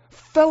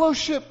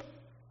fellowship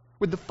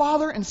with the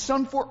Father and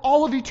Son for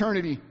all of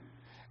eternity,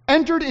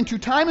 entered into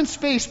time and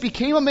space,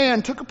 became a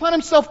man, took upon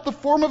himself the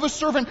form of a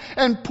servant,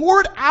 and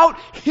poured out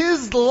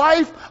his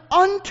life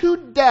unto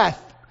death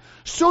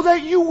so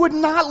that you would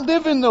not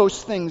live in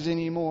those things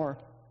anymore.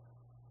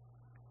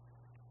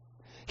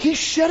 He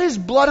shed his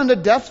blood unto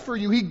death for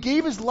you. He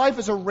gave his life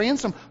as a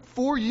ransom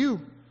for you.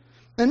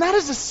 And that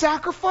is a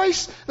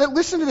sacrifice that,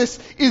 listen to this,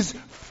 is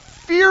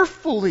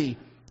fearfully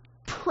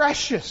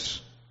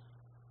precious.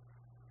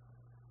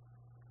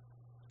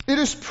 It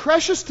is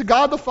precious to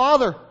God the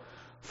Father,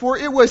 for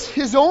it was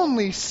his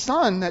only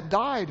Son that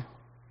died.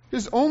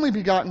 His only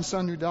begotten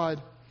Son who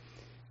died.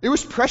 It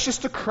was precious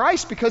to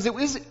Christ because it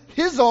was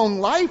his own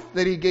life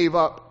that he gave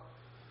up.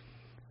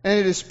 And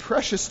it is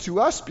precious to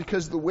us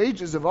because the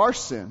wages of our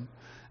sin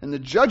and the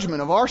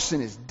judgment of our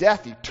sin is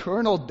death,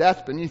 eternal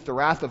death beneath the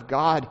wrath of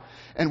God.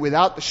 And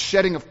without the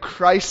shedding of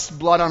Christ's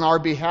blood on our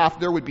behalf,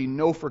 there would be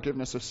no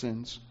forgiveness of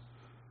sins.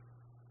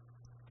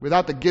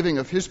 Without the giving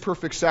of his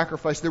perfect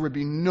sacrifice, there would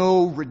be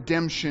no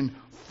redemption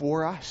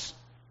for us.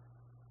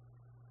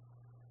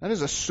 That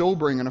is a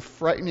sobering and a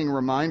frightening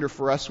reminder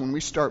for us when we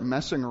start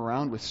messing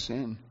around with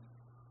sin.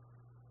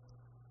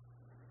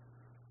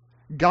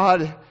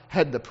 God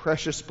had the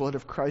precious blood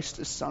of Christ,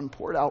 his Son,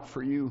 poured out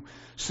for you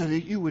so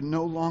that you would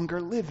no longer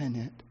live in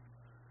it.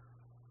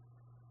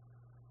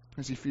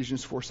 As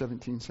Ephesians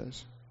 4:17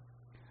 says,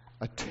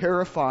 a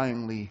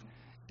terrifyingly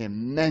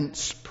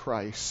immense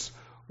price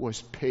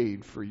was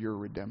paid for your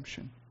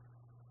redemption.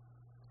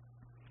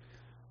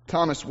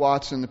 Thomas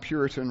Watson, the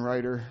Puritan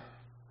writer,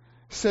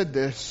 said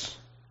this: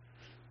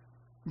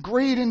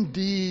 great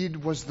indeed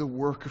was the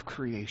work of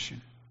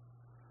creation,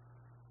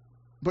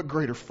 but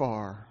greater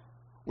far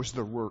was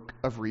the work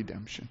of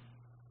redemption.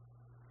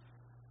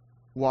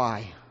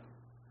 Why?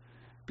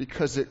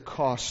 Because it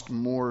cost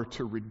more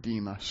to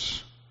redeem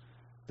us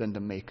than to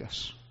make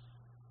us.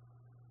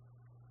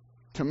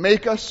 To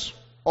make us,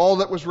 all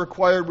that was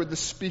required with the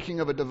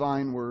speaking of a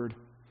divine word.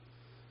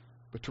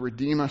 But to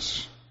redeem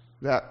us,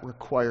 that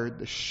required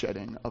the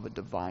shedding of a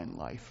divine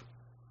life.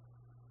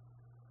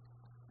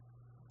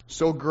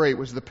 So great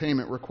was the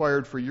payment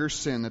required for your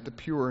sin that the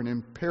pure and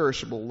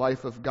imperishable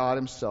life of God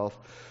himself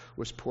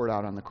was poured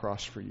out on the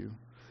cross for you.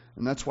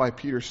 And that's why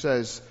Peter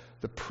says,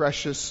 the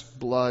precious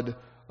blood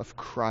of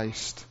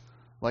Christ,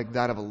 like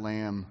that of a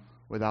lamb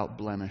without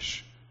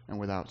blemish and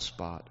without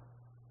spot,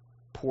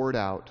 poured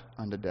out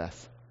unto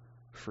death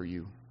for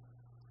you.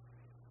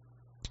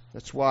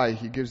 That's why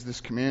he gives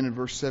this command in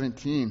verse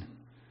 17.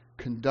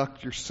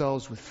 Conduct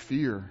yourselves with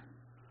fear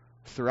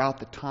throughout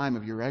the time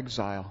of your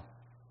exile.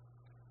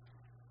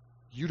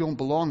 You don't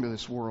belong to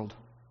this world.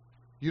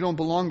 You don't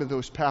belong to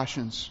those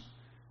passions.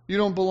 You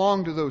don't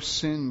belong to those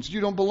sins.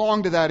 You don't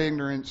belong to that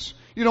ignorance.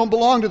 You don't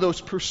belong to those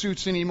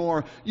pursuits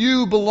anymore.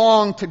 You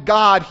belong to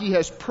God. He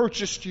has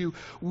purchased you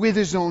with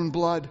his own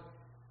blood.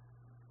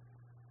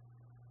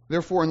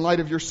 Therefore, in light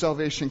of your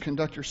salvation,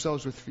 conduct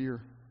yourselves with fear.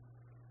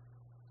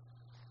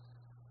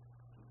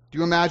 Do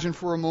you imagine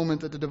for a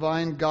moment that the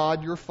divine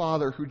God, your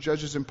Father, who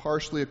judges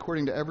impartially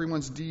according to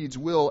everyone's deeds,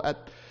 will,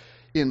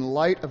 in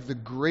light of the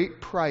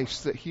great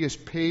price that he has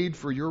paid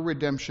for your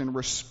redemption,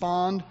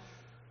 respond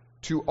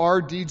to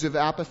our deeds of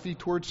apathy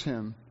towards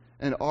him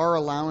and our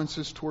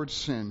allowances towards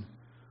sin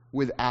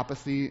with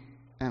apathy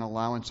and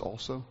allowance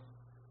also?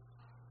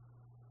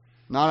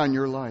 Not on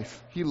your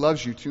life. He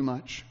loves you too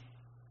much.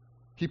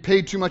 He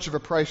paid too much of a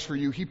price for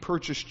you. He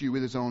purchased you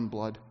with his own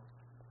blood.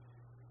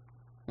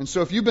 And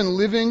so if you've been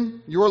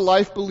living your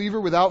life, believer,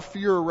 without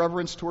fear or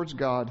reverence towards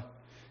God,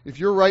 if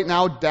you're right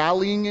now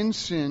dallying in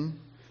sin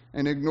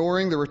and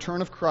ignoring the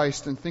return of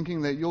Christ and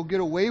thinking that you'll get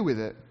away with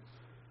it,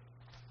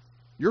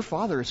 your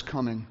Father is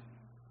coming.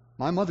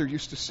 My mother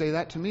used to say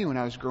that to me when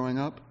I was growing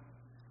up.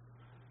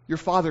 Your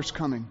Father's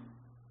coming.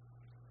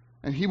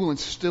 And he will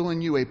instill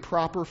in you a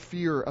proper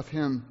fear of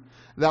him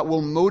that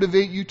will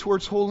motivate you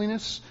towards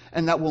holiness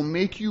and that will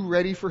make you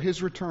ready for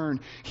his return.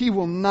 He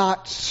will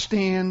not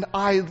stand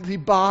idly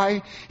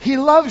by. He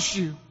loves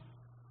you.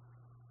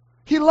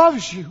 He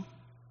loves you.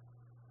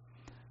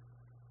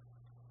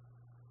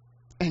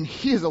 And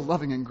he is a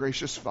loving and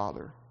gracious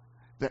Father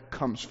that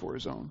comes for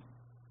his own.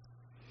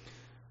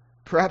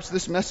 Perhaps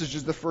this message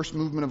is the first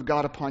movement of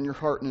God upon your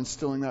heart in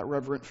instilling that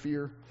reverent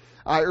fear.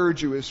 I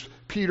urge you, as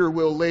Peter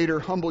will later,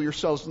 humble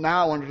yourselves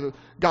now under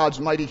God's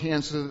mighty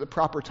hand so that at the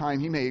proper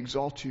time he may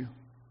exalt you.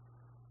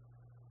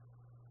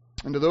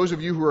 And to those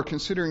of you who are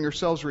considering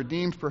yourselves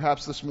redeemed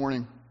perhaps this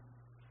morning,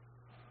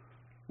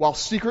 while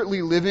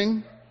secretly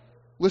living,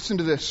 listen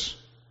to this,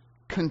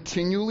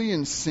 continually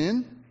in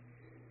sin.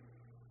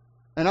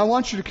 And I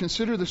want you to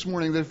consider this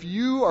morning that if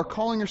you are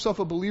calling yourself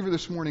a believer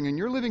this morning and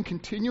you're living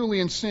continually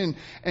in sin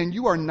and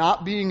you are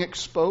not being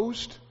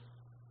exposed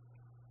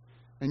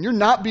and you're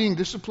not being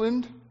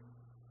disciplined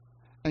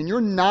and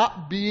you're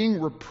not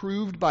being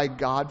reproved by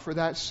God for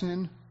that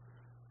sin,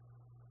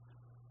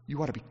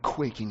 you ought to be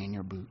quaking in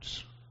your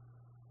boots.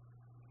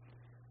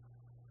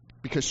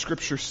 Because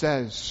Scripture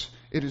says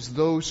it is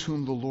those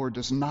whom the Lord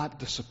does not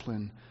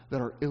discipline that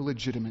are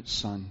illegitimate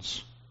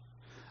sons,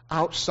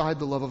 outside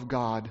the love of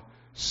God,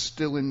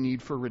 still in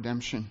need for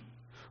redemption.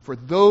 For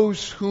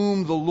those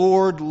whom the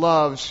Lord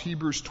loves,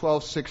 Hebrews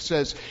 12:6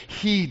 says,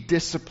 He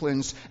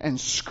disciplines and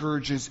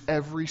scourges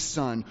every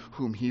son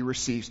whom He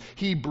receives.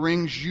 He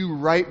brings you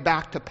right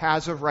back to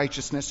paths of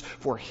righteousness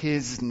for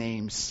His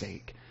name's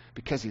sake,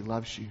 because He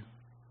loves you.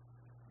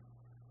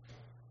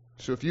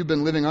 So if you've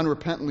been living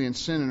unrepentantly in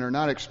sin and are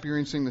not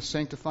experiencing the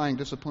sanctifying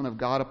discipline of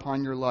God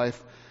upon your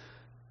life,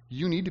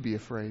 you need to be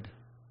afraid.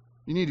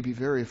 You need to be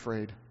very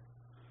afraid.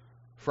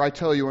 For I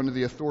tell you, under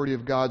the authority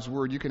of God's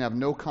word, you can have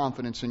no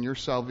confidence in your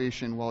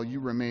salvation while you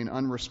remain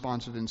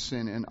unresponsive in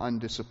sin and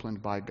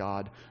undisciplined by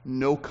God.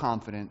 No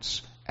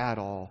confidence at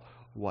all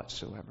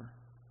whatsoever.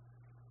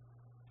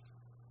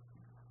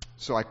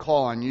 So I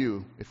call on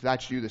you, if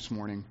that's you this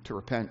morning, to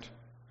repent.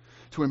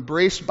 To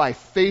embrace by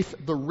faith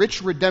the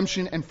rich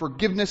redemption and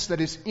forgiveness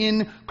that is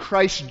in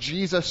Christ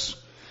Jesus.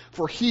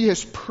 For He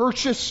has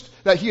purchased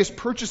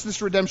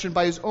this redemption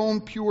by His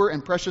own pure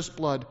and precious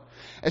blood.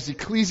 As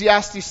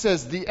Ecclesiastes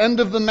says, the end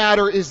of the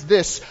matter is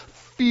this: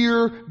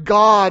 fear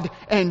God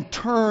and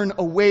turn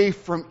away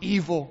from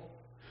evil.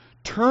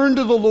 Turn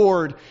to the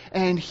Lord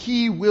and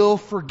He will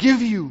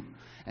forgive you,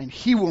 and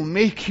He will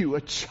make you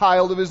a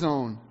child of His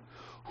own,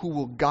 who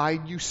will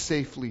guide you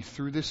safely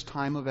through this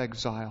time of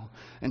exile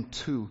and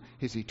to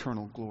His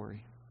eternal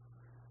glory.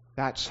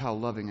 That's how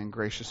loving and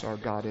gracious our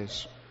God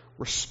is.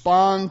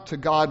 Respond to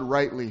God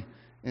rightly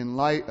in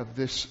light of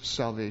this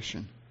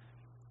salvation.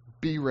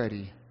 Be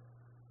ready.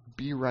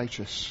 Be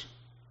righteous.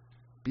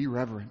 Be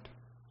reverent.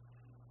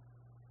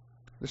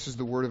 This is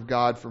the word of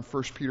God from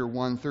 1 Peter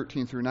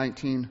 1:13 through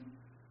 19,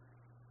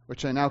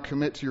 which I now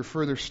commit to your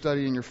further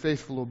study and your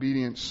faithful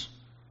obedience.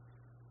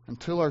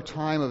 Until our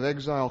time of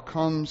exile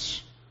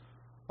comes,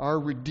 our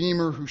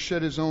Redeemer who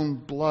shed His own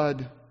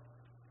blood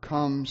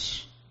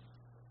comes.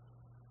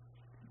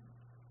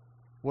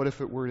 What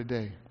if it were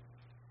today?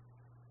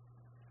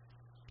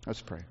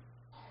 Let's pray.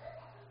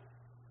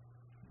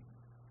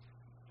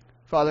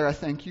 Father, I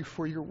thank You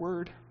for Your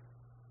word.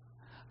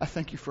 I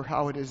thank You for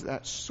how it is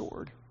that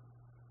sword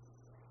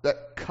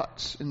that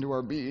cuts into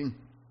our being.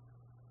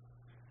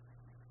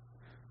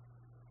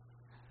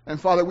 And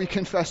Father, we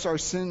confess our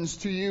sins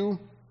to You.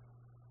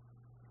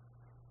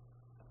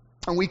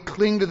 And we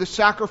cling to the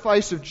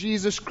sacrifice of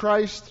Jesus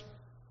Christ.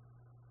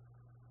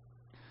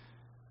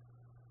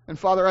 And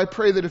Father, I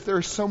pray that if there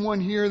is someone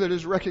here that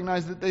has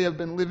recognized that they have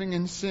been living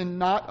in sin,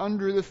 not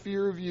under the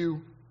fear of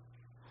You,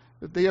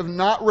 that they have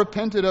not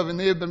repented of and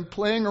they have been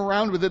playing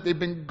around with it, they've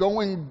been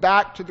going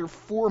back to their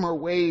former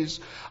ways,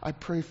 I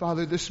pray,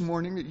 Father, this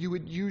morning that You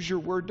would use Your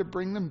word to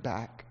bring them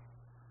back.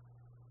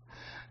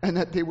 And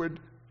that they would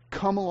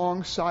come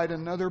alongside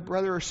another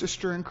brother or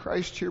sister in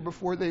Christ here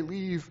before they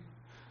leave.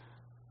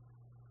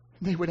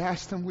 They would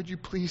ask them, would You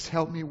please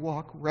help me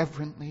walk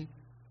reverently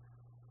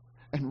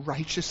and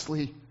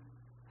righteously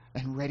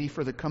and ready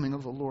for the coming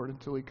of the Lord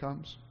until He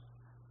comes.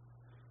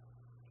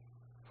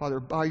 Father,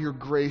 by Your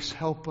grace,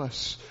 help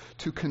us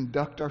to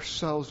conduct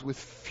ourselves with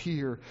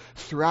fear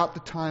throughout the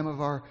time of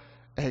our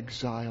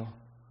exile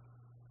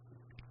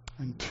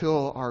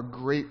until our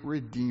great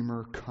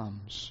Redeemer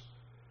comes.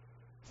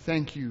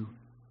 Thank You,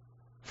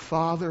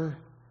 Father,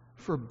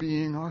 for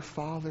being our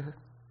Father.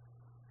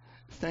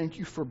 Thank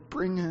You for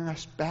bringing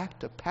us back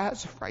to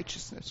paths of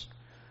righteousness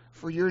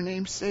for Your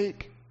name's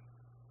sake.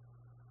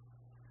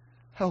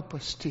 Help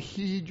us to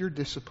heed Your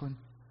discipline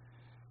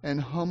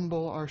and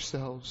humble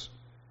ourselves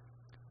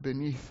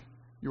beneath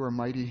Your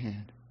mighty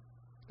hand,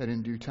 that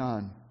in due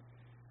time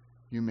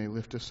You may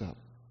lift us up.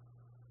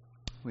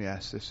 We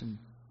ask this in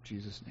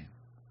Jesus' name.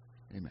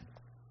 Amen.